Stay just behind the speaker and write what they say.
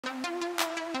Hi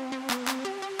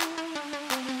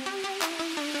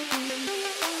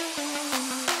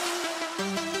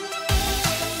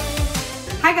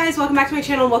guys, welcome back to my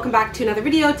channel and welcome back to another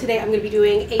video. Today I'm going to be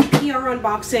doing a PR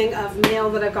unboxing of mail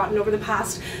that I've gotten over the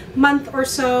past month or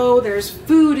so. There's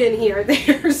food in here,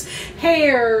 there's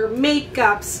hair,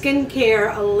 makeup,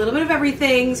 skincare, a little bit of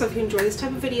everything. So if you enjoy this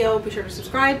type of video, be sure to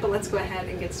subscribe, but let's go ahead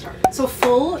and get started. So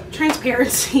full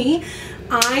transparency,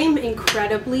 I'm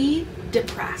incredibly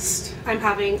depressed. I'm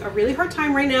having a really hard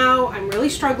time right now. I'm really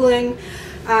struggling.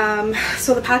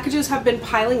 So the packages have been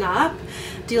piling up,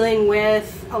 dealing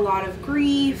with a lot of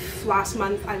grief. Last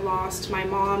month I lost my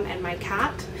mom and my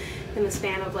cat in the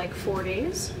span of like 4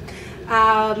 days.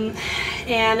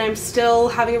 And I'm still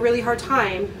having a really hard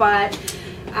time, but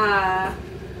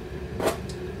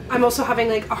I'm also having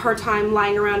like a hard time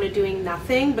lying around and doing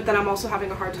nothing, but then I'm also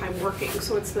having a hard time working.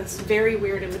 So it's this very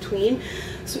weird in between.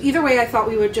 So either way, I thought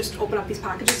we would just open up these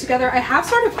packages together. I have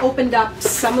sort of opened up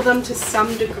some of them to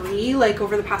some degree, like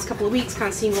over the past couple of weeks, kind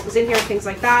of seeing what was in here, things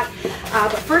like that.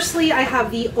 But firstly, I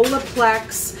have the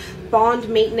Olaplex Bond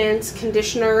Maintenance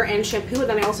Conditioner and Shampoo, and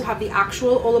then I also have the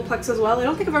actual Olaplex as well. I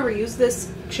don't think I've ever used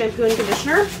this shampoo and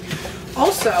conditioner.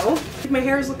 Also, my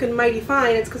hair is looking mighty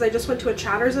fine. It's because I just went to a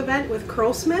Chatters event with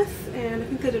Curlsmith, and I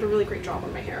think they did a really great job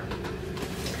on my hair.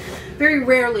 Very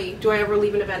rarely do I ever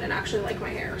leave an event and actually like my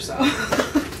hair, so.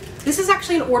 This is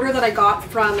actually an order that I got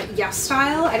from Yes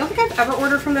Style. I don't think I've ever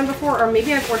ordered from them before, or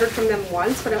maybe I've ordered from them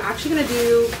once, but I'm actually going to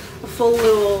do a full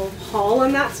little haul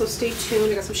on that, so stay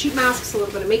tuned. I got some sheet masks, a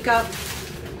little bit of makeup,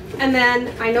 and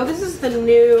then I know this is the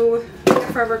new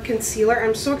Makeup Forever concealer.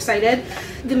 I'm so excited.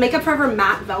 The Makeup Forever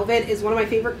Matte Velvet is one of my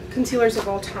favorite concealers of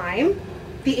all time.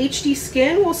 The HD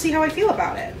Skin, we'll see how I feel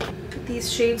about it.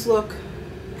 These shades look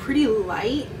pretty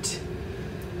light.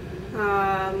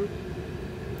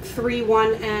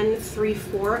 3-1N,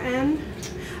 3-4N.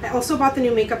 I also bought the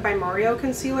new Makeup by Mario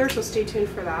concealer, so stay tuned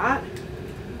for that.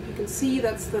 You can see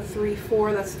that's the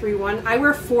 3-4, that's 3-1. I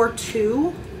wear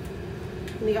 4-2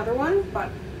 in the other one, but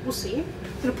we'll see.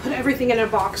 I'm gonna put everything in a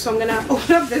box, so I'm gonna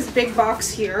open up this big box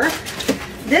here.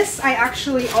 This, I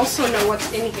actually also know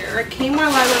what's in here. It came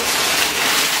while I was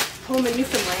home in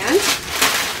Newfoundland,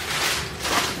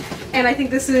 and I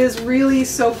think this is really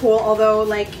so cool, although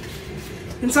like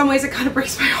in some ways it kind of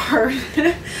breaks my heart.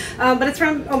 But it's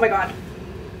from, oh my god,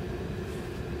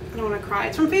 I don't want to cry.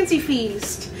 It's from Fancy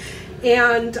Feast,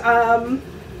 and oh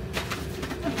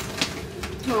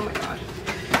my god,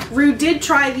 Rue did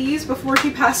try these before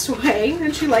she passed away,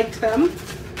 and she liked them.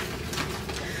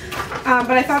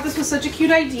 But I thought this was such a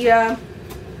cute idea.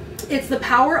 It's the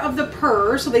power of the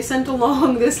purr, so they sent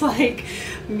along this like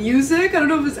music. I don't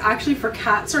know if it's actually for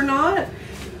cats or not,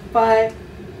 but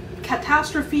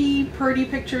Catastrophe, Purdy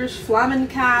Pictures, Flamin'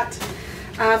 Cat,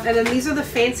 and then these are the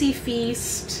Fancy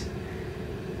Feast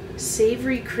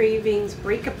Savory Cravings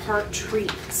Break Apart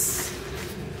Treats.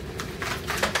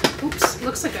 Oops,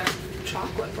 looks like a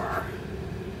chocolate bar.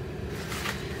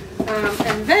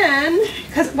 And then,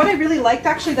 because what I really liked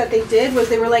actually that they did was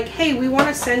they were like, hey, we want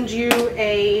to send you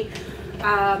a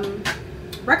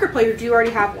record player. Do you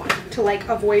already have one? To like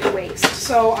avoid waste.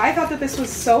 So I thought that this was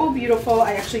so beautiful.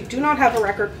 I actually do not have a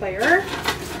record player,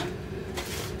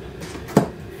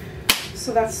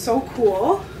 so that's so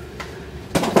cool.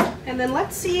 And then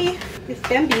let's see if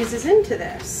Bambi's is into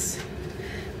this.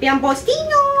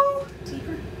 Bambostino!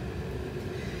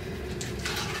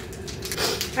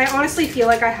 I honestly feel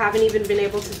like I haven't even been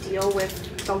able to deal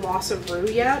with the loss of Rue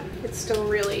yet. It's still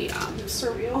really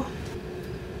surreal.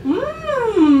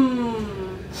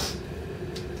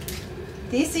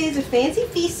 This is a Fancy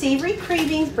Feast Savory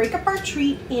Cravings Break Apart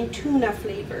Treat in tuna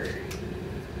flavor.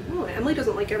 Oh, Emily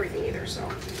doesn't like everything either, so.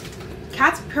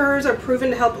 Cat's purrs are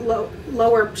proven to help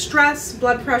lower stress,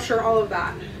 blood pressure, all of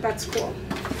that. That's cool.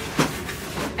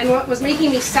 And what was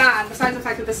making me sad, besides the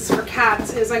fact that this is for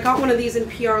cats, is I got one of these in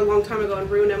PR a long time ago, and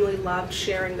Rue and Emily loved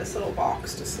sharing this little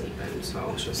box to sleep in.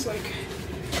 So it's just like,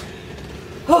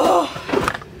 oh,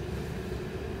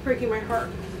 breaking my heart.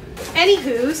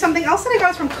 Anywho, something else that I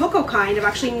got is from Cocokind. I've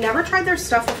actually never tried their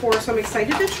stuff before, so I'm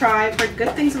excited to try. I've heard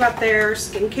good things about their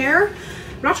skincare.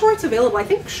 I'm not sure where it's available. I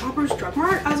think Shoppers Drug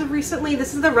Mart as of recently.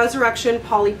 This is the Résurrection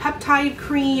Polypeptide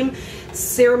Cream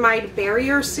Ceramide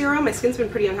Barrier Serum. My skin's been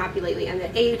pretty unhappy lately. And the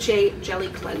AHA Jelly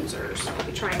Cleanser. So I'll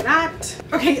be trying that.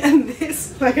 Okay, and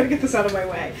this, I gotta get this out of my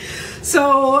way.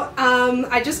 So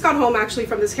I just got home actually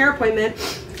from this hair appointment,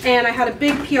 and I had a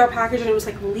big PR package and it was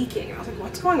like leaking. And I was like,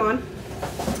 what's going on?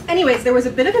 Anyways, there was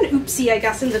a bit of an oopsie, I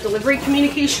guess, in the delivery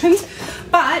communications,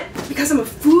 but because I'm a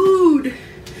food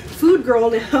food girl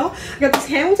now. I got this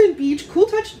Hamilton Beach Cool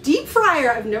Touch deep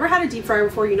fryer. I've never had a deep fryer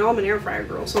before. You know I'm an air fryer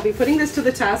girl, so I'll be putting this to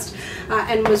the test.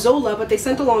 And Mazola, but they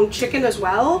sent along chicken as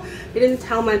well. They didn't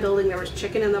tell my building there was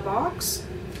chicken in the box.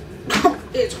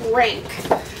 It's rank.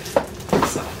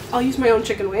 So I'll use my own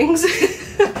chicken wings.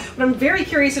 But I'm very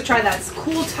curious to try that. It's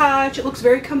Cool Touch. It looks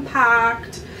very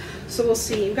compact. So we'll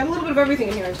see. We've got a little bit of everything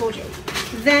in here, I told you.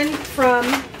 Then from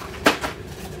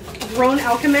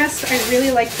Alchemist, I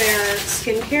really like their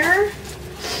skincare.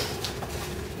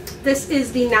 This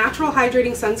is the Natural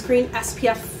Hydrating Sunscreen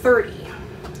SPF 30.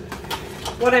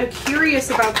 What I'm curious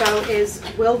about though is,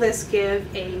 will this give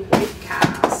a white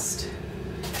cast?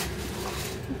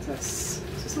 What's this?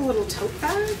 Is this a little tote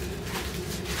bag?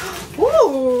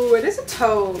 Ooh, it is a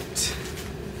tote.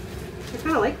 I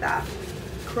kind of like that.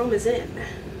 Chrome is in.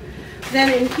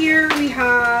 Then in here we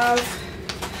have,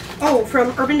 oh,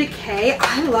 from Urban Decay.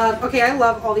 I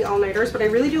love all the all-nighters, but I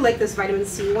really do like this vitamin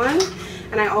C one.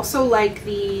 And I also like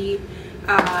the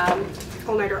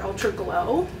all-nighter Ultra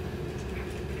Glow.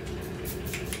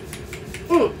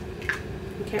 You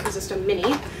can't resist a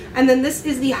mini. And then this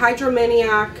is the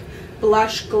Hydromaniac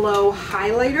Blush Glow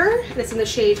Highlighter. And it's in the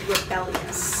shade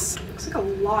Rebellious. Looks like a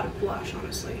lot of blush,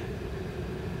 honestly.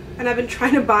 And I've been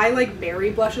trying to buy like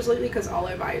berry blushes lately because all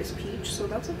I buy is peach. So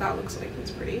that's what that looks like. It's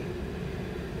pretty.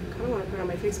 I kind of want to put it on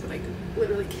my face, but I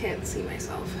literally can't see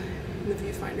myself in the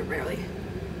viewfinder barely.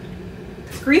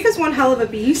 Grief is one hell of a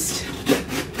beast.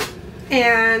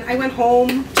 And I went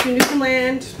home to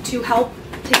Newfoundland to help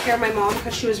take care of my mom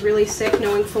because she was really sick,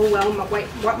 knowing full well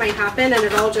what might happen, and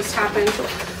it all just happened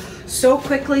so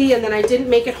quickly. And then I didn't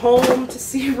make it home to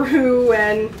see Rue,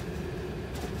 and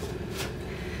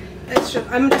it's just,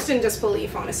 I'm just in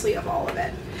disbelief, honestly, of all of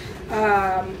it.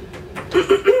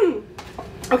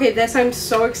 Okay, this I'm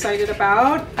so excited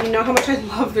about. You know how much I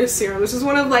love this serum. This is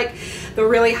one of like the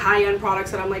really high-end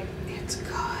products that I'm like, it's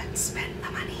good, spend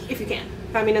the money if you can.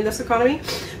 I mean, in this economy.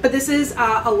 But this is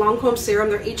a Lancome serum.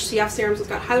 They're HCF serums. It's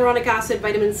got hyaluronic acid,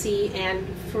 vitamin C, and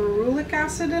ferulic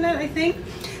acid in it, I think.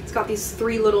 It's got these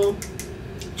three little,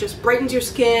 just brightens your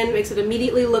skin, makes it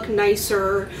immediately look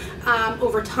nicer.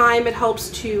 Over time, it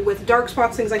helps with dark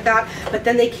spots, things like that. But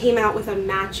then they came out with a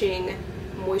matching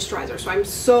moisturizer. So I'm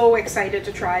so excited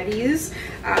to try these.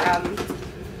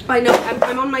 I know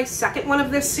I'm on my second one of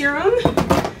this serum.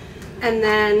 And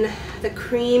then the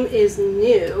cream is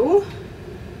new.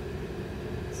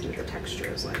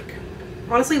 Texture is like.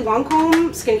 Honestly, Lancome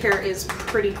skincare is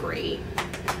pretty great.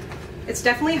 It's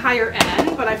definitely higher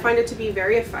end, but I find it to be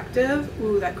very effective.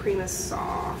 Ooh, that cream is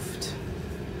soft.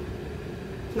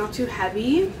 Not too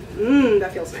heavy.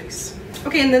 That feels nice.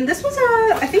 Okay, and then this was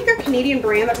I think they're a Canadian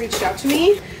brand that reached out to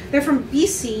me. They're from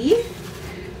BC.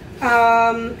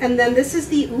 And then this is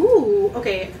the,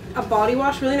 okay, a body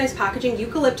wash, really nice packaging.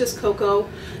 Eucalyptus Cocoa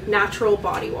Natural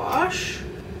Body Wash.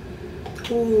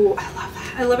 Ooh, I love that.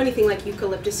 I love anything like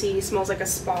eucalyptus-y, smells like a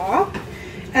spa.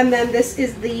 And then this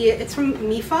is it's from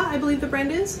Mifa, I believe the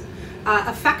brand is.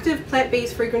 Effective,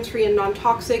 plant-based, fragrance-free, and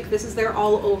non-toxic. This is their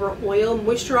All Over Oil.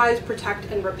 Moisturize,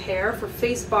 protect, and repair for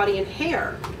face, body, and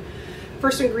hair.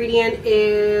 First ingredient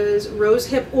is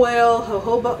rosehip oil,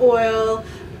 jojoba oil,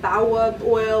 baobab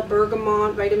oil,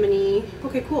 bergamot, vitamin E.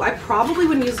 Okay, cool. I probably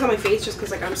wouldn't use this on my face just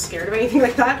because like I'm scared of anything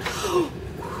like that.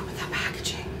 That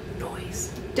packaging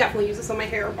noise. Definitely use this on my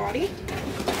hair or body.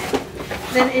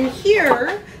 Then in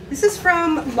here, this is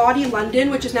from Lottie London,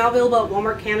 which is now available at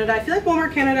Walmart Canada. I feel like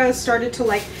Walmart Canada has started to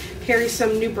like carry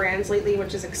some new brands lately,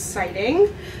 which is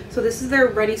exciting. So this is their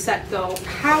Ready Set Go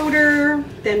powder.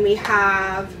 Then we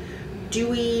have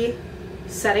Dewy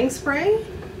setting spray.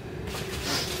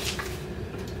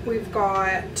 We've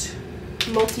got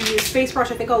Multiuse face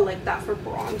brush. I think I'll like that for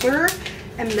bronzer.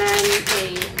 And then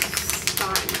a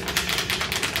sponge.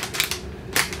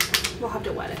 We'll have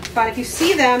to wet it. But if you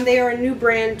see them, they are a new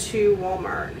brand to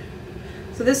Walmart.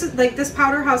 So this is like, this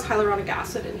powder has hyaluronic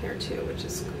acid in here too, which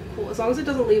is cool. As long as it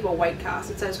doesn't leave a white cast.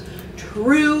 It says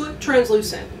true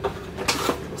translucent.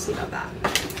 We'll see about that.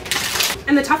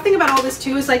 And the tough thing about all this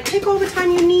too is like, take all the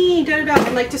time you need,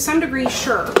 and like to some degree,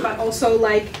 sure, but also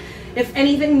like, if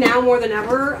anything, now more than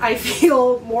ever, I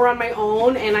feel more on my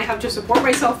own and I have to support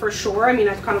myself for sure. I mean,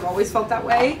 I've kind of always felt that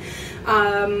way.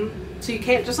 So you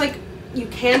can't just like, you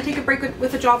can take a break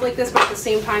with a job like this, but at the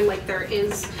same time, like there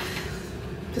is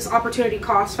this opportunity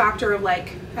cost factor of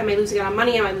like, am I losing out on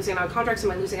money? Am I losing out on contracts?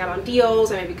 Am I losing out on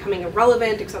deals? Am I becoming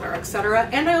irrelevant, etc., etc.?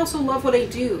 And I also love what I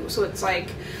do, so it's like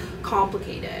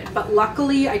complicated. But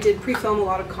luckily, I did pre-film a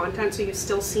lot of content, so you've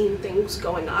still seen things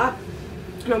going up.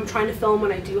 And I'm trying to film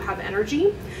when I do have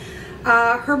energy.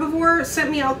 Herbivore sent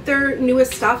me out their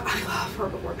newest stuff. I love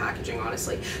Herbivore packaging,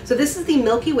 honestly. So this is the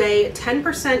Milky Way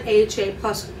 10% AHA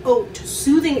plus oat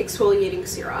soothing exfoliating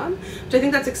serum, which I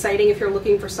think that's exciting if you're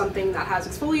looking for something that has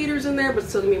exfoliators in there but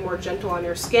still gonna be more gentle on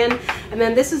your skin. And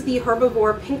then this is the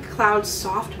Herbivore Pink Cloud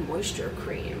Soft Moisture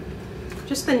Cream.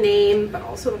 Just the name, but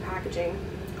also the packaging.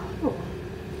 Oh,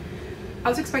 I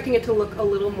was expecting it to look a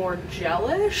little more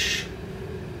gelish.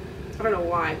 I don't know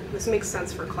why. This makes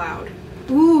sense for cloud.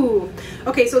 Ooh,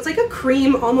 okay, so it's like a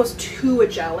cream almost to a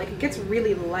gel. Like, it gets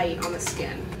really light on the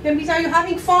skin. Yumbies, are you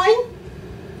having fun?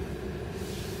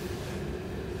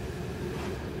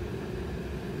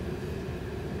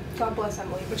 God bless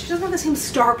Emily, but she doesn't have the same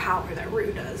star power that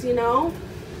Rue does, you know?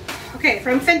 Okay,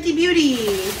 from Fenty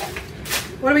Beauty.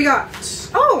 What do we got?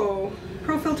 Oh,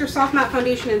 Pro Filter Soft Matte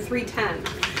Foundation in 310.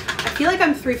 I feel like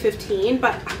I'm 315,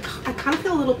 but I kind of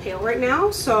feel a little pale right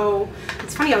now, so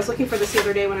it's funny, I was looking for this the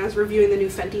other day when I was reviewing the new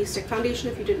Fenty Stick Foundation.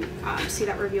 If you didn't see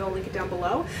that review, I'll link it down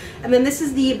below. And then this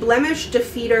is the Blemish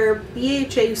Defeater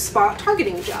BHA Spot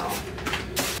Targeting Gel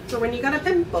for when you got a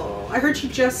pimple. I heard she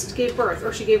just gave birth,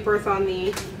 or she gave birth on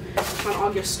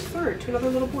August 3rd to another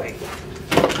little boy.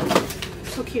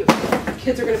 So cute.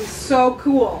 Kids are gonna be so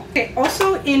cool. Okay,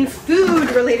 also in food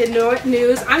related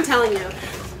news, I'm telling you,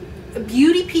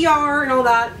 beauty PR and all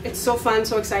that, it's so fun,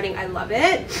 so exciting, I love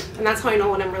it. And that's how I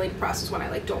know when I'm really depressed, is when I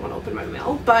like don't want to open my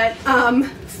mail. But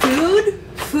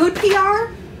food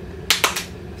PR,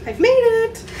 I've made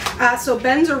it. So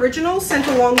Ben's Original sent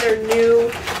along their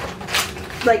new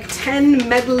like 10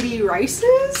 medley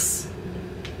rices.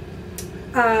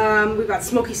 We've got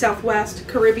Smoky Southwest,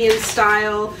 Caribbean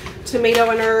style, tomato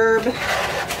and herb,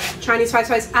 Chinese five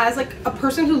spice. As like a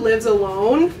person who lives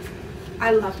alone,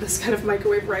 I love this kind of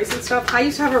microwave rice and stuff. I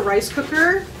used to have a rice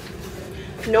cooker.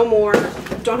 No more.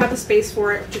 Don't have the space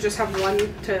for it to just have one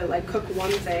to like cook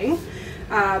one thing.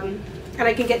 And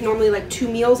I can get normally like 2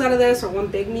 meals out of this, or 1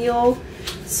 big meal.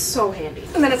 So handy.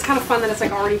 And then it's kind of fun that it's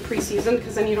like already pre-seasoned,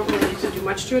 because then you don't really need to do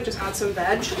much to it. Just add some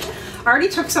veg. I already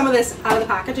took some of this out of the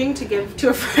packaging to give to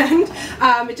a friend.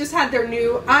 It just had their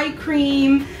new eye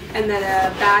cream, and then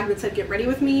a bag that said "Get Ready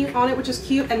With Me" on it, which is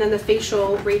cute, and then the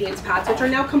facial Radiance pads, which are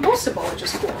now compostable, which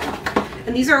is cool.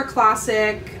 And these are a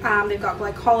classic. They've got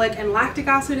glycolic and lactic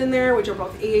acid in there, which are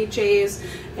both AHAs,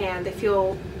 and they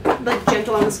feel like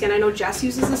gentle on the skin. I know Jess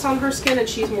uses this on her skin and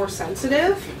she's more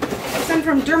sensitive. Then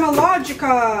from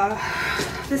Dermalogica,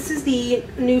 this is the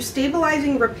new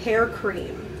Stabilizing Repair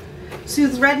Cream.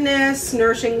 Soothes redness,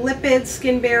 nourishing lipids,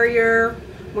 skin barrier,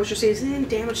 moisture stays in,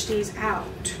 damage stays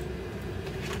out.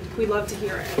 We love to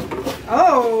hear it.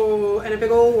 Oh, and a big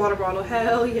old water bottle.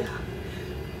 Hell yeah.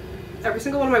 Every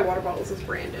single one of my water bottles is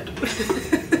branded. I'm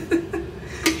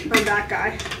that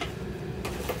guy.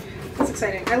 That's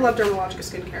exciting. I love Dermalogica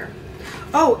skincare.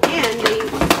 Oh, and they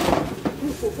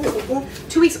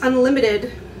 2 weeks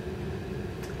unlimited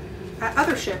at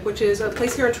Othership, which is a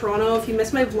place here in Toronto. If you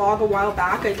missed my vlog a while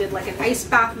back, I did like an ice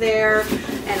bath there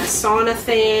and a sauna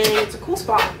thing. It's a cool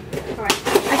spot. Alright,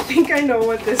 I think I know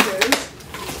what this is.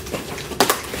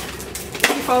 If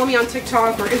you follow me on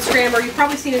TikTok or Instagram, or you've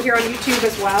probably seen it here on YouTube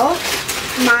as well,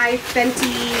 my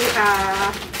Fenty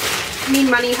Mean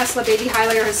Money Hustla Baby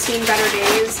Highlighter has seen better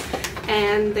days.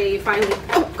 And they finally,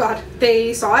 oh god,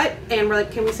 they saw it and were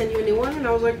like, can we send you a new one? And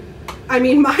I was like, I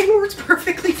mean, mine works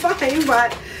perfectly fine,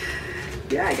 but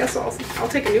yeah, I guess I'll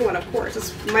take a new one, of course.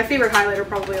 It's my favorite highlighter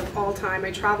probably of all time.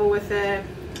 I travel with it.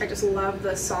 I just love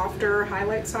the softer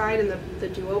highlight side and the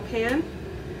duo pan.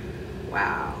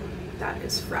 Wow, that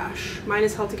is fresh. Mine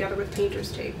is held together with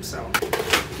painter's tape, so.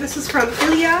 This is from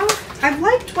Ilia. I've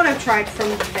liked what I've tried from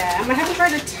them. I haven't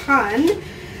tried a ton.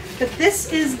 But this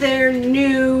is their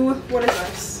new, what is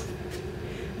this?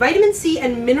 Vitamin C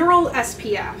and Mineral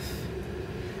SPF.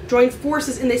 Join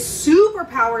forces in this super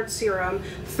powered serum.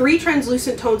 3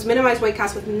 translucent tones, minimize white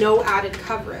cast with no added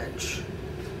coverage.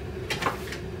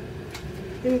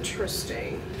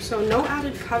 Interesting. So no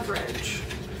added coverage.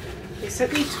 They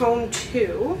sent me tone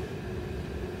 2.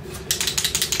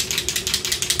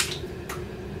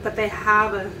 But they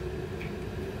have a,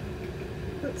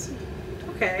 let's see.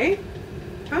 Okay.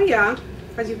 Oh yeah,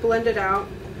 as you blend it out.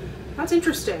 That's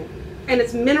interesting. And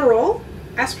it's mineral,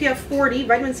 SPF 40,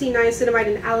 vitamin C, niacinamide,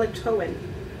 and allantoin.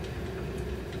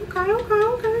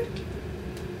 Okay.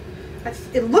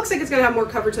 It looks like it's going to have more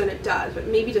coverage than it does, but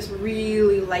maybe just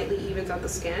really lightly evens out the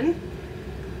skin.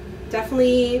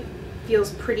 Definitely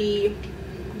feels pretty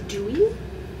dewy.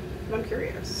 I'm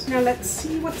curious. Now let's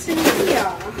see what's in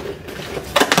here.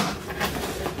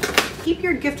 Keep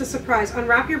your gift a surprise.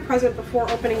 Unwrap your present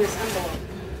before opening this envelope.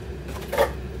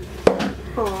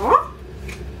 Aww.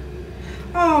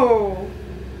 Oh.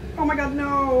 Oh my god,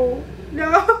 no.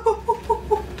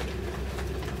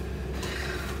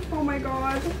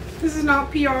 This is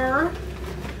not PR.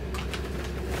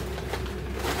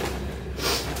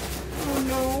 Oh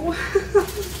no.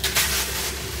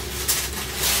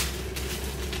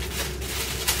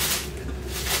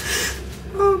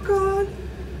 Oh god.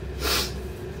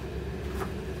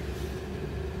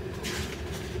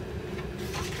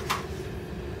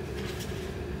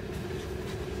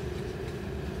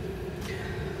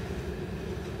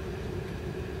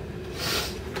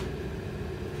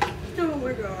 Oh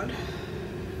my god.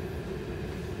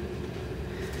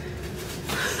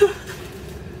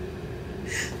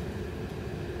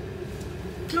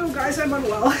 Oh guys, I'm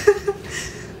unwell.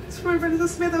 Sorry, Vanessa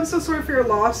Smith, I'm so sorry for your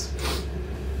loss.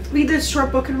 Read this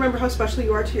short book and remember how special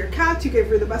you are to your cat. You gave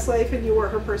her the best life and you were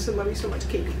her person. Love you so much,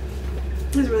 Katie.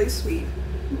 It was really sweet.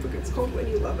 The book is called When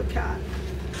You Love a Cat.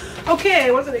 Okay,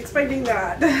 I wasn't expecting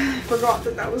that. Forgot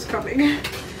that that was coming.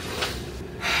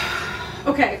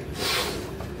 Okay.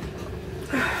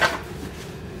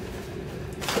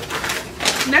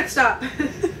 Next up.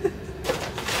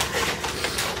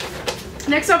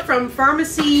 Next up from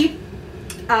Pharmacy.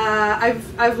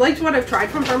 I've liked what I've tried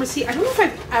from Pharmacy. I don't know if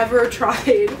I've ever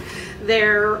tried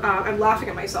their, I'm laughing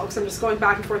at myself because I'm just going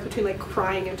back and forth between like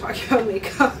crying and talking about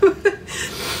makeup.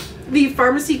 The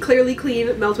Pharmacy Clearly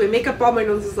Clean Melt Away Makeup Balm. I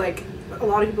know this is like a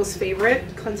lot of people's favorite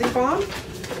cleansing balm.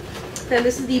 Then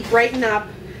this is the Brighten Up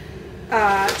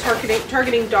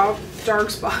targeting dark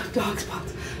spots,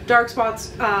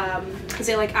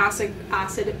 Xalic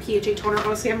acid PHA toner.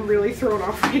 Honestly, I'm really thrown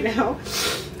off right now.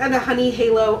 And the Honey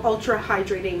Halo Ultra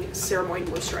Hydrating Ceramide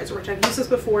Moisturizer, which I've used this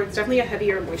before. It's definitely a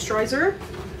heavier moisturizer.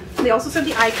 And they also sent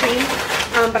the eye cream,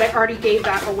 but I already gave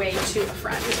that away to a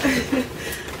friend.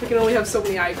 I can only have so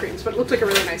many eye creams, but it looked like a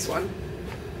really nice one.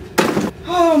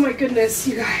 Oh my goodness,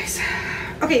 you guys.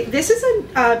 Okay, this is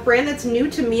a brand that's new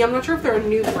to me. I'm not sure if they're a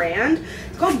new brand.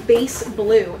 It's called Base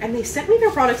Blue, and they sent me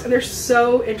their products, and they're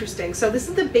so interesting. So this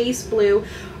is the Base Blue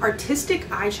Artistic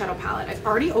Eyeshadow Palette. I've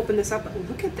already opened this up, but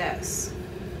look at this.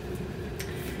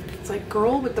 It's like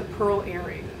girl with the pearl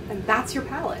earring, and that's your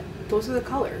palette. Those are the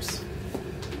colors.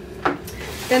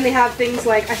 Then they have things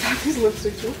like, I thought these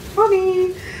lipsticks were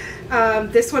funny.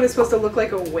 This one is supposed to look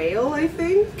like a whale, I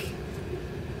think.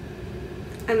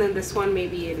 And then this one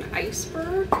maybe an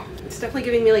iceberg. It's definitely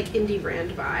giving me like indie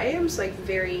brand vibes, like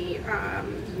very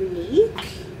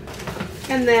unique.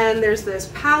 And then there's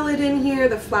this palette in here,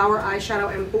 the Flower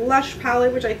Eyeshadow and Blush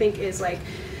palette, which I think is like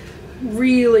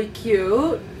really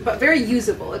cute, but very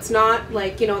usable. It's not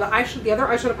like, you know, the other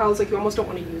eyeshadow palettes, like you almost don't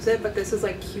want to use it, but this is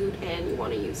like cute and you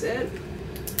want to use it.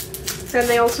 Then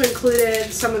they also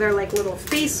included some of their like little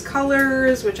face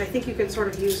colors, which I think you can sort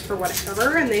of use for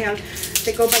whatever, and they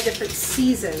go by different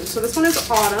seasons. So this one is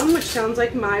autumn, which sounds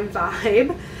like my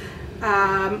vibe.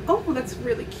 Oh, that's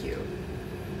really cute.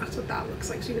 That's what that looks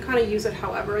like. So you can kind of use it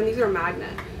however, and these are a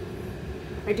magnet.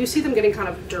 I do see them getting kind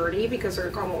of dirty because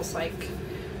they're almost like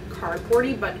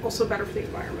cardboardy, but also better for the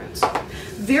environment. So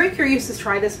very curious to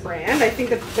try this brand. I think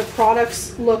that the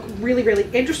products look really, really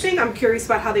interesting. I'm curious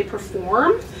about how they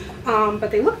perform. But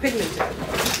they look pigmented.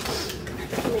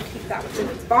 We'll keep that within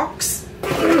its box.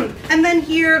 And then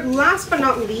here, last but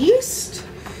not least,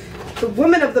 the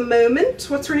woman of the moment.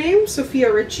 What's her name?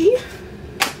 Sophia Richie.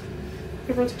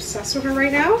 Everyone's obsessed with her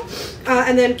right now.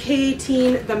 And then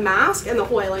K18, the mask and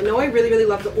the oil. I know I really, really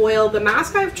love the oil. The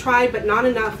mask I've tried, but not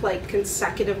enough like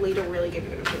consecutively to really give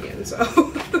you an opinion.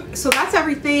 So that's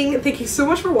everything. Thank you so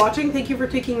much for watching. Thank you for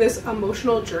taking this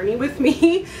emotional journey with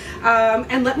me.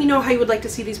 And let me know how you would like to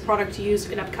see these products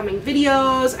used in upcoming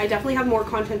videos. I definitely have more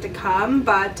content to come,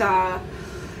 but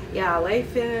yeah,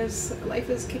 life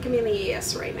is kicking me in the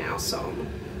ass right now, so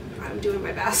I'm doing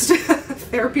my best.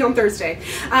 Therapy on Thursday.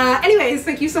 Anyways,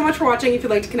 thank you so much for watching. If you'd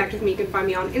like to connect with me, you can find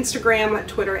me on Instagram,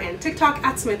 Twitter, and TikTok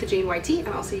at SamanthaJaneYT, and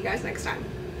I'll see you guys next time.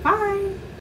 Bye!